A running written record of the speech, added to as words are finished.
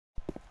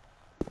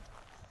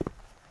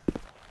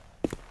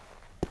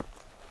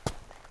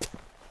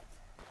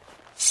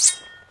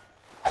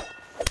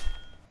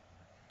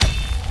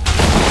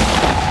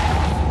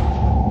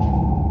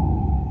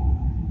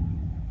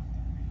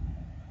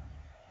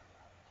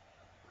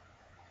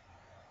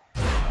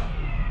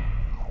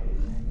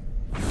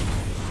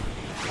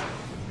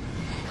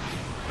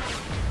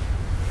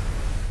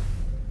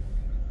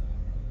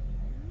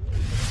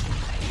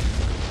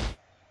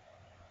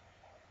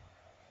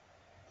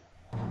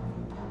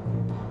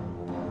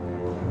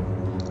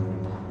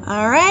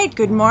Alright,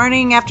 good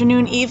morning,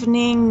 afternoon,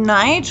 evening,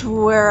 night,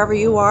 wherever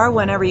you are,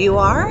 whenever you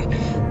are.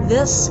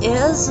 This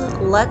is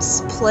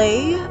Let's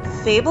Play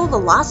Fable the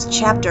Lost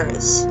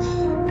Chapters.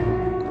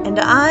 And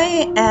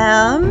I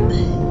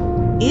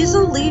am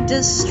easily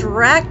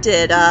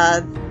distracted.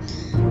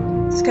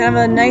 It's kind of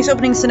a nice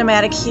opening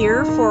cinematic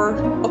here for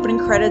opening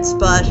credits,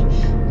 but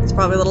it's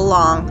probably a little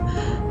long.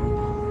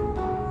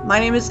 My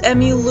name is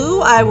Emmy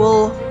Lou. I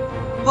will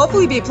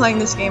hopefully be playing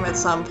this game at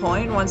some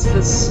point once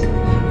this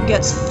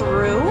gets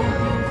through.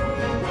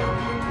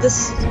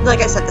 This,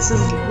 like I said, this is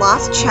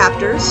Lost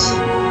Chapters,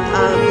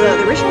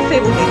 the original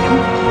Fable game.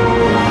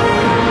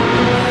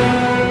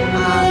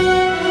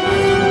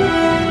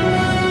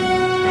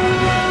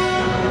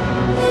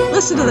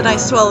 Listen to the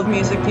nice swell of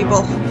music,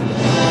 people.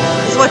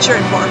 This is what you're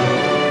in for.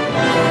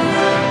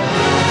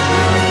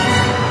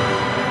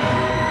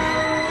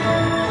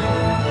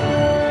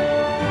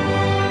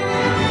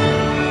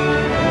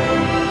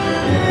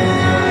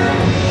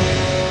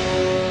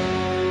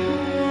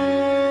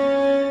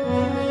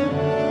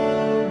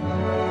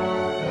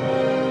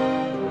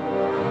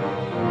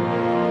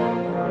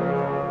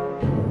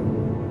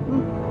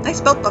 Nice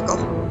belt buckle.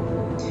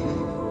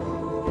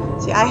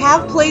 See, I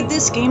have played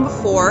this game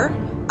before.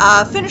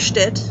 Finished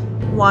it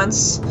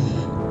once,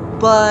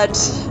 but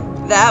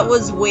that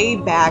was way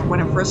back when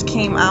it first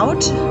came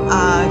out.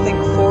 I think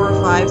 4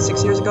 or 5,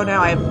 6 years ago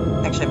now. I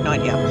actually have no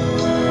idea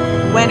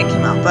when it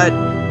came out, but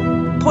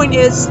point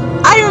is,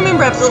 I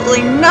remember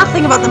absolutely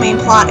nothing about the main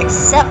plot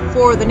except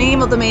for the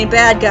name of the main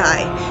bad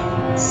guy.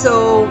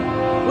 So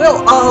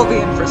we'll all be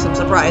in for some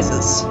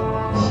surprises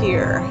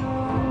here.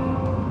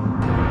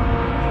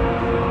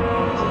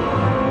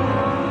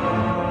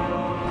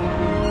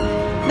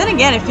 Then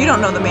again, if you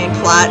don't know the main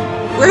plot,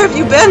 where have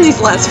you been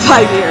these last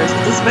 5 years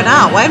that this has been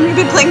out? Why haven't you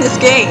been playing this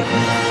game?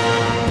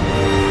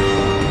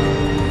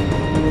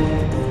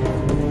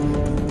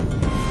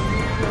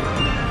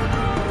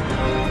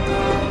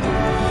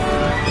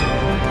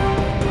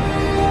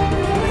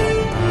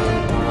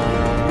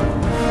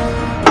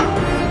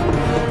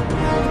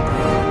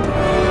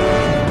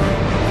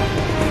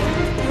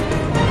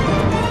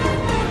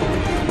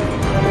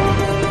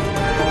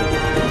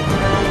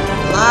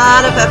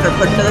 A lot of effort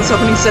put into this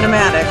opening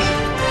cinematic.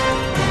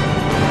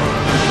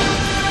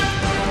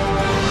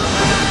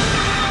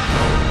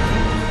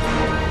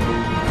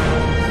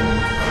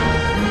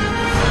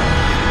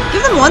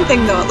 Give them one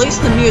thing though, at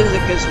least the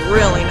music is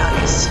really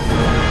nice.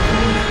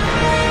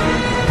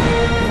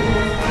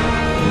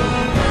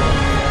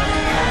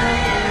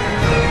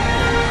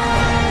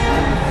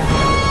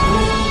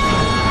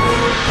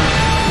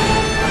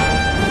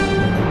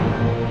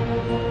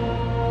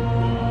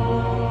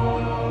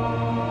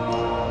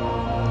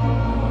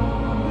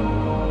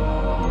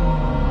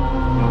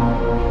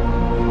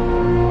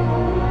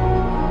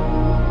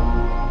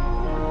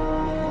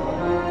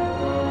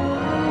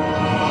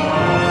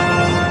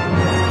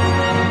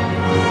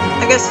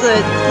 I guess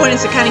the point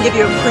is to kind of give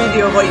you a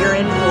preview of what you're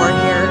in for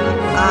here.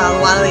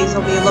 A lot of these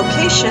will be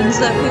locations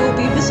that we will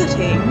be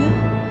visiting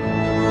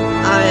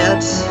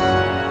at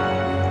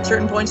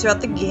certain points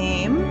throughout the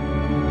game.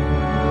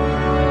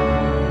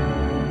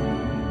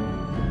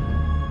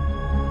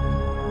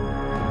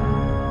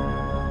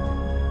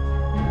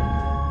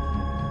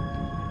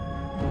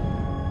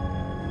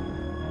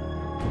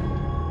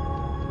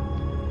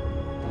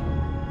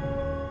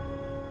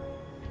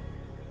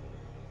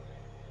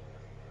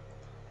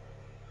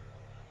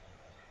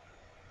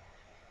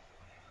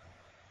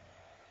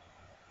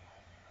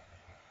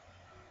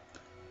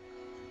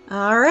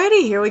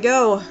 Alrighty, here we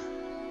go.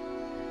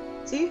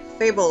 See?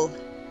 Fable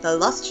the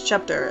Lost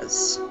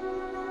Chapters.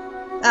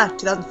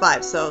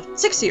 2005, so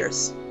 6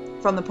 years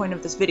from the point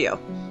of this video.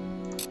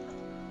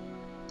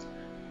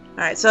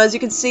 Alright, so as you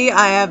can see,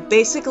 I have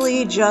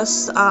basically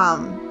just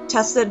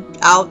tested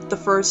out the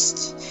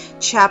first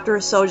chapter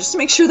or so just to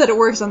make sure that it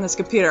works on this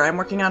computer. I'm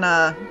working on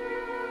a,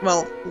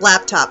 well,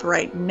 laptop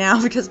right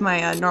now because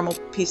my normal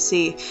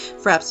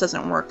PC perhaps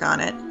doesn't work on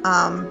it.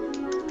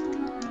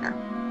 Here.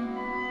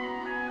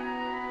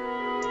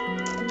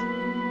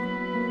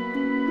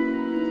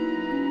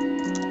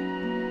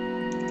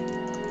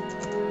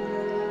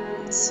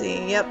 Let's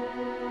see, yep,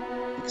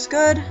 looks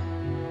good.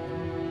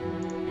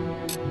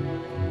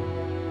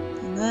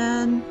 And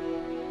then,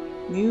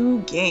 new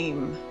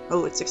game.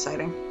 Oh, it's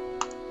exciting.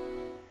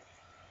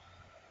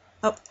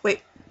 Oh,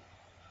 wait.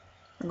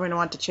 I'm going to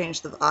want to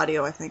change the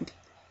audio, I think.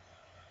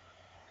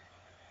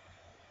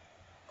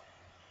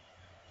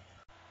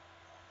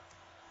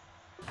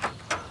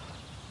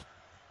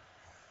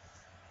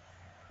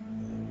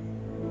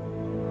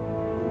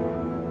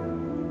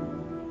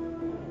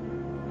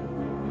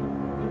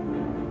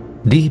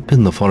 Deep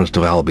in the forest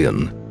of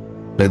Albion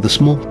lay the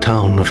small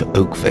town of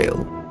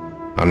Oakvale,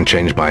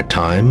 unchanged by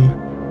time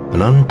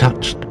and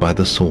untouched by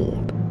the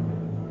sword.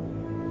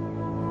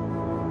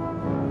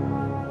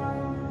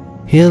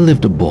 Here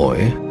lived a boy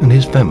and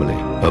his family,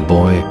 a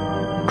boy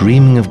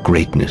dreaming of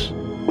greatness,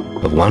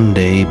 of one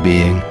day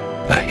being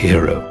a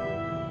hero.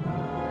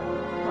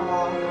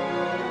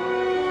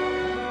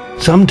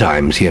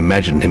 Sometimes he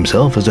imagined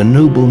himself as a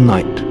noble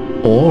knight,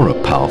 or a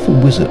powerful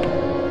wizard.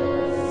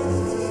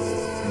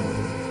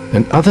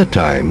 And other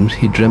times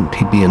he dreamt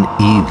he'd be an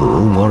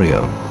evil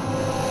warrior.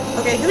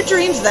 Okay, who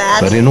dreams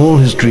that? But in all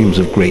his dreams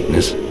of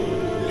greatness,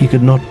 he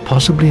could not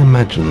possibly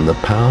imagine the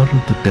power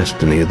of the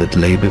destiny that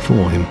lay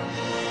before him.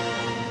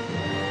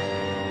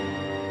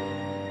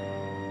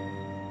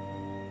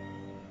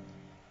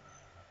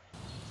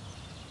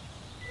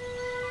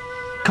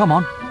 Come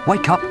on,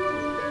 wake up.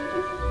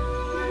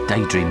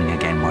 Daydreaming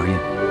again, were you?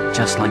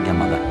 Just like your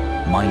mother,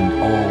 mind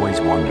always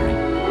wandering.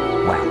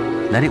 Well,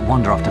 let it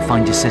wander off to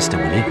find your sister,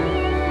 will you?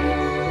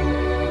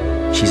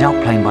 She's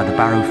out playing by the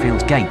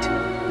Barrowfields gate.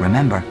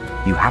 Remember,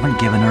 you haven't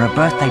given her a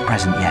birthday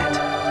present yet.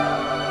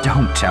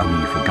 Don't tell me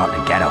you forgot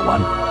to get her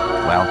one.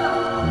 Well,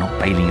 I'm not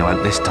bailing you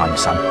out this time,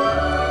 son.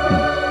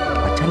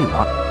 I tell you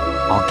what,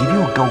 I'll give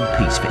you a gold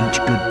piece for each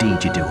good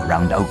deed you do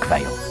around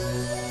Oakvale.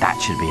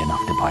 That should be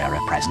enough to buy her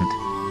a present.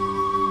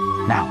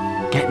 Now,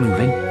 get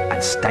moving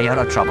and stay out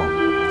of trouble.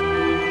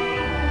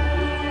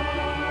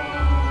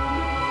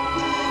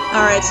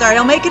 Alright, sorry,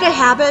 I'll make it a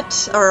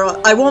habit, or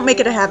I won't make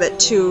it a habit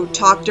to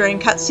talk during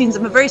cutscenes.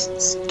 I'm a very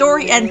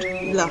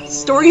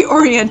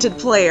story-oriented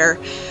player,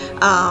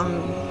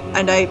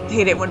 and I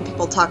hate it when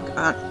people talk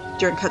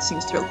during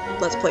cutscenes through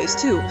Let's Plays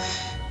too.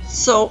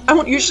 So, I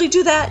won't usually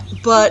do that,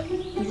 but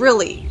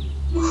really,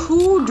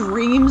 who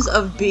dreams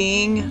of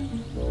being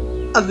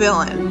a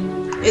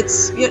villain?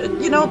 It's,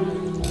 you know,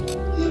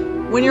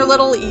 when you're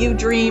little, you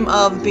dream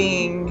of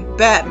being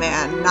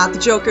Batman, not the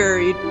Joker.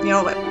 You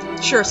know,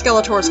 sure,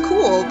 Skeletor's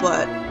cool,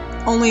 but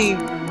only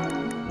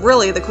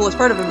really the coolest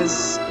part of him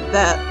is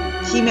that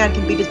He-Man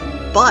can beat his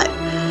butt.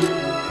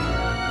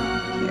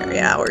 Here,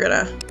 yeah, we're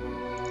gonna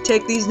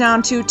take these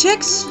down 2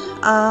 ticks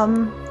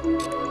to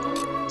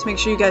make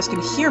sure you guys can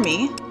hear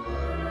me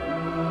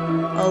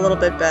a little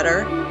bit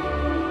better.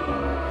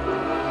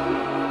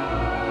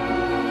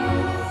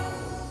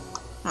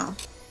 Oh,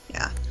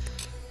 yeah,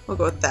 we'll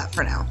go with that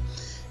for now.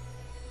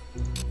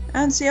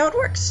 And see how it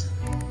works.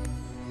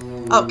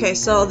 Okay,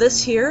 so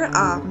this here,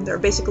 there are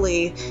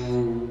basically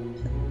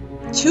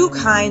 2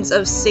 kinds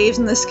of saves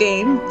in this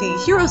game. The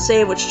hero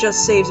save, which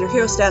just saves your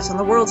hero stats, and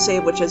the world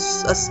save, which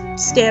is a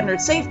standard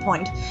save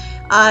point.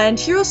 And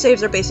hero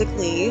saves are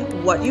basically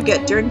what you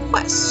get during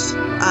quests.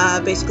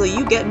 Basically,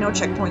 you get no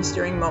checkpoints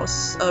during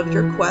most of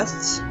your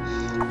quests.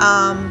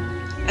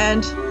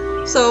 And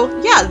so,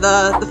 yeah,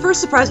 the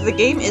first surprise of the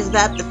game is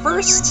that the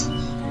first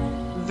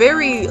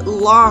very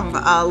long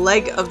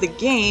leg of the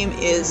game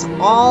is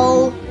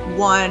all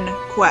one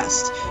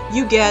quest.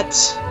 You get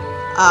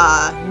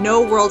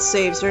no world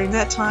saves during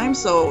that time,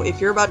 so if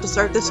you're about to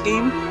start this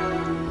game,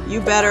 you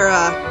better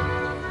have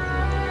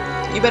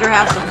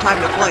some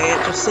time to play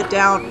it. Just sit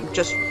down and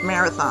just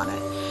marathon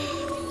it.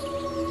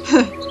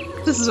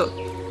 This is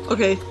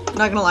okay,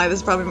 not gonna lie, this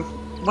is probably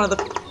one of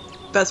the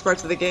best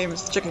parts of the game,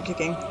 is chicken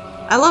kicking.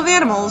 I love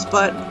animals,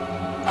 but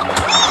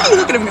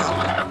look at him go.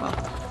 Well,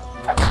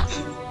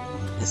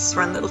 this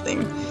run little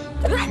thing.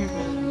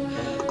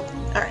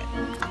 Alright.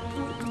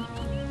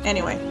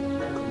 Anyway.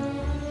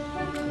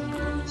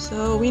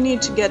 So we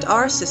need to get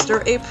our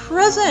sister a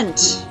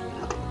present.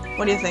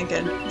 What are you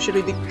thinking? Should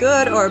we be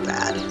good or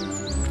bad?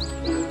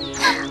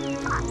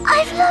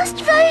 I've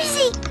lost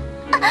Rosie!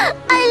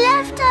 I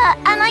left her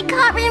and I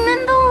can't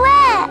remember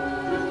where.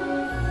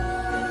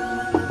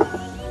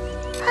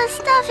 Her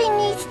stuffing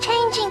needs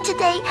changing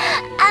today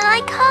and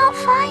I can't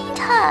find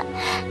her.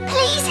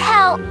 Please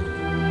help!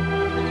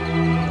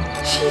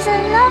 She's a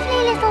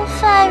lovely little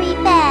furry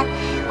bear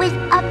with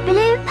a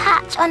blue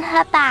patch on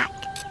her back.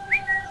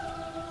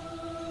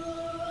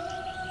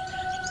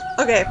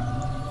 Okay.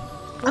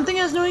 One thing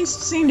I was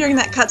noticing during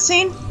that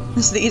cutscene,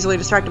 this is the easily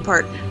distracted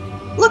part.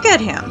 Look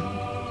at him.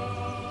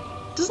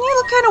 Doesn't he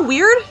look kind of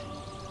weird?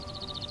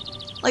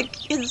 Like,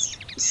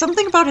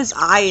 something about his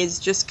eyes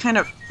just kind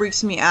of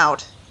freaks me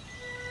out.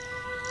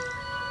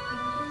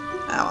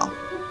 Oh well.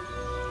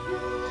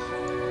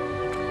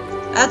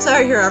 That's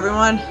our hero,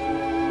 everyone.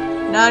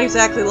 Not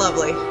exactly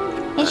lovely.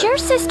 Is your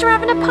sister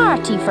having a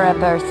party for her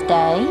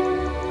birthday?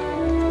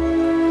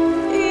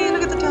 Hey,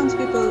 look at the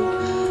townspeople.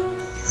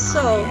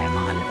 So... Oh, yeah,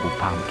 my little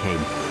pumpkin.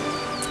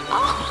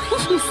 Oh,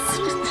 you're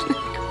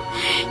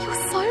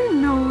so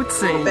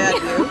naughty. Bad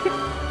moon?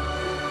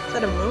 Is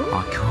that a moon? I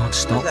can't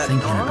stop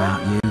thinking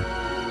about you.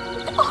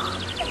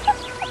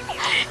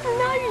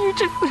 No, you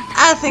just...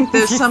 I think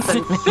there's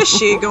something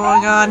fishy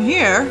going on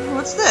here.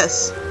 What's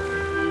this?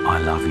 I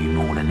love you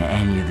more than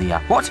any of the...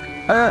 What?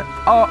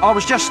 I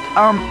was just...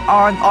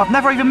 I've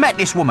never even met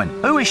this woman.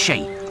 Who is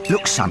she?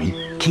 Look, Sonny,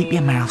 keep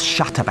your mouth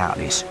shut about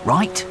this,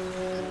 right?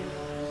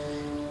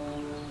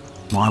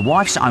 My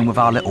wife's at home with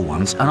our little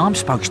ones, and I'm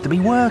supposed to be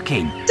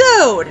working.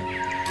 Dude!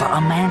 But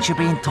a man should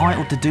be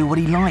entitled to do what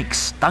he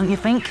likes, don't you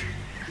think?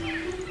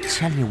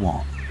 Tell you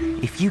what,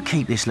 if you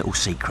keep this little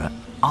secret,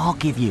 I'll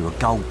give you a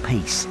gold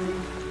piece.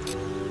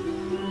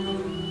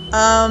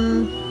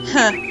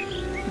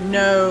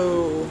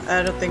 No,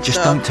 I don't think so.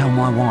 Just don't tell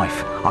my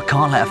wife. I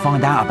can't let her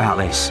find out about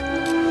this.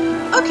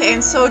 Okay,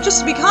 and so just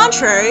to be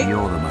contrary,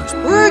 You're the most...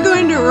 we're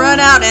going to run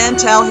out and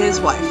tell his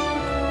wife.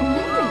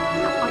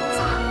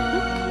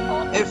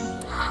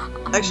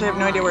 Actually, I have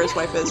no idea where his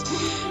wife is.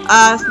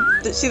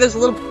 See, there's a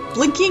little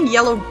blinking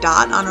yellow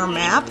dot on our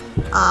map.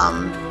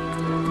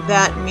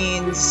 That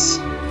means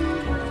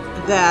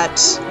that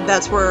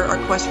that's where our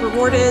quest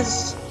reward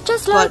is.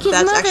 Just like but his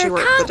that's mother, actually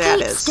where can't the dad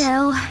keep is.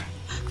 still.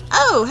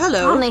 Oh,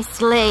 hello.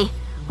 Honestly,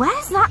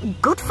 where's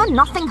that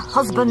good-for-nothing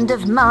husband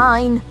of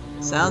mine?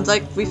 Sounds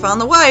like we found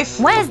the wife.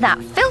 Where's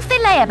that filthy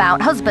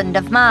layabout husband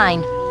of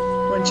mine?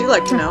 Wouldn't you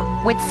like to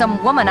know? With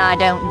some woman I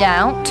don't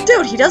doubt.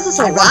 Dude, he does this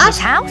a I run lot. his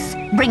house,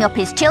 bring up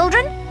his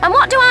children, and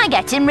what do I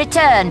get in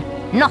return?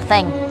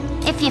 Nothing.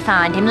 If you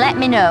find him, let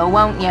me know,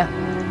 won't you?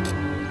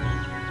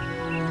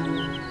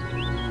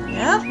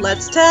 Yeah,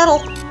 let's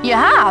tattle. You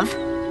have?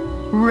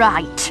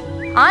 Right.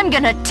 I'm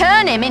gonna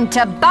turn him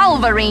into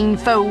Balverine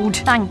food.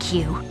 Thank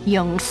you,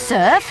 young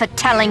sir, for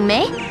telling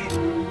me.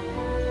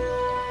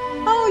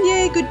 Oh,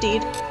 yay, good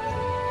deed.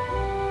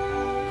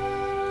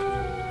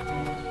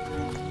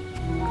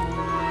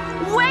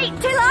 Wait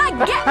till I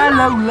get...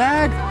 Hello,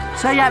 lad.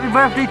 Say happy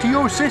birthday to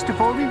your sister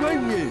for me,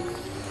 won't you?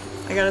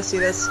 I gotta see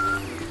this.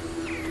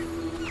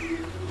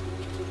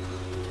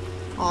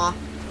 Aw.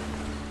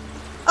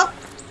 Oh!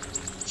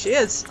 She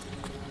is.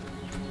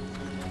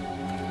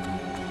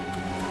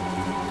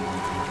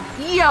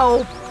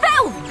 You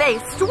filthy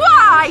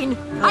swine!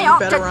 Oh, I you ought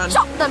better to run.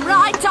 chop them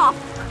right off!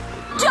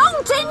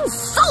 Don't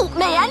insult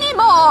me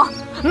anymore!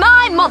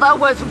 My mother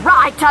was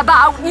right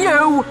about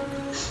you!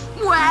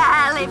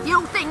 Well, if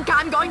you think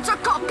I'm going to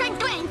cook and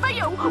clean for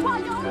you,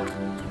 why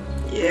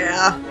don't...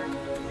 Yeah.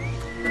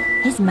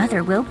 His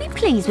mother will be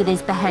pleased with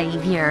his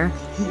behavior.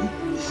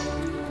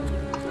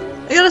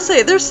 I gotta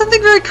say, there's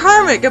something very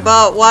karmic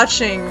about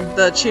watching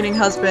the cheating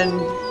husband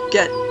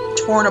get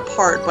torn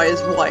apart by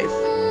his wife.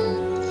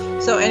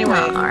 So anyway,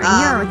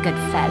 you're a good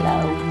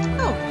fellow.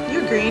 Oh,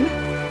 you're green.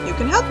 You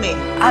can help me.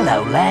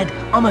 Hello, lad.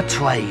 I'm a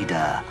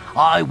trader.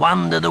 I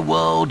wander the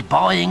world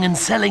buying and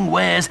selling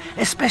wares,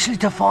 especially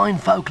to fine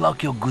folk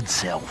like your good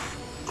self.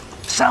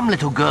 Some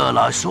little girl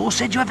I saw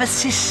said you have a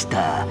sister,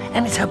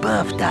 and it's her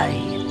birthday.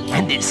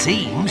 And it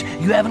seems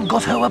you haven't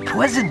got her a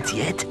present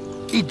yet.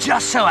 It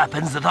just so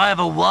happens that I have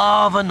a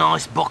rather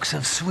nice box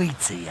of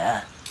sweets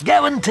here.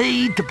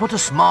 Guaranteed to put a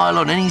smile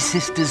on any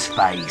sister's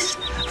face,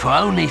 for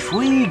only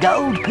 3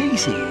 gold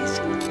pieces.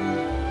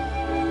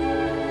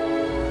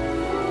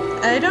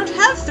 I don't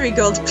have 3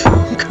 gold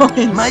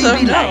coins, Maybe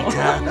so no.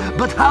 later,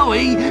 but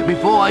hurry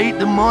before I eat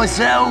them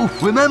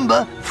myself.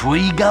 Remember,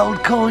 3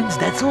 gold coins,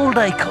 that's all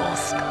they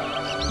cost.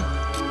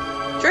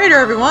 Trader,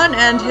 everyone,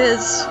 and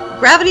his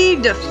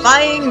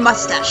gravity-defying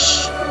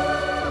mustache.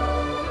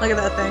 Look at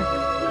that thing.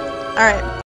 Alright.